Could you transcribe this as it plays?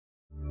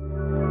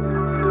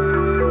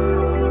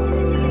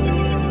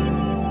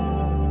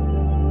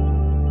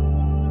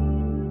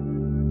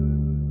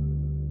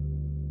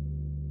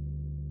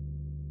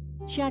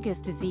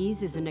Chagas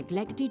disease is a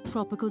neglected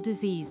tropical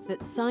disease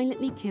that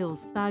silently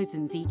kills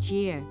thousands each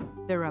year.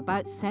 There are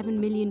about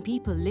 7 million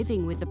people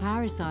living with the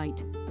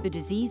parasite. The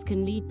disease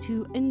can lead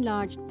to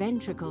enlarged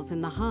ventricles in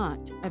the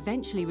heart,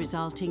 eventually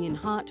resulting in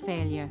heart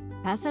failure.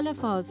 Pasa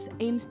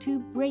aims to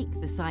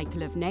break the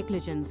cycle of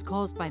negligence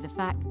caused by the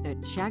fact that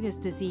Chagas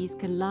disease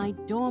can lie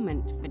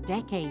dormant for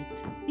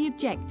decades. The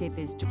objective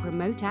is to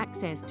promote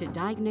access to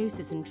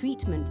diagnosis and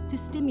treatment, to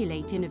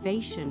stimulate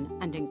innovation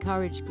and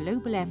encourage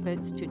global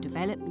efforts to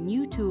develop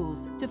new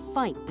tools to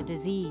fight the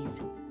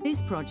disease.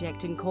 This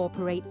project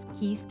incorporates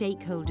key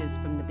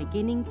stakeholders from the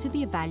beginning to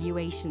the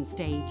evaluation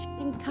stage,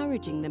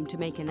 encouraging them to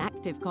make an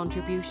active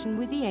contribution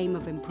with the aim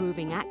of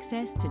improving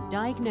access to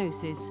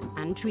diagnosis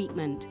and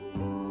treatment.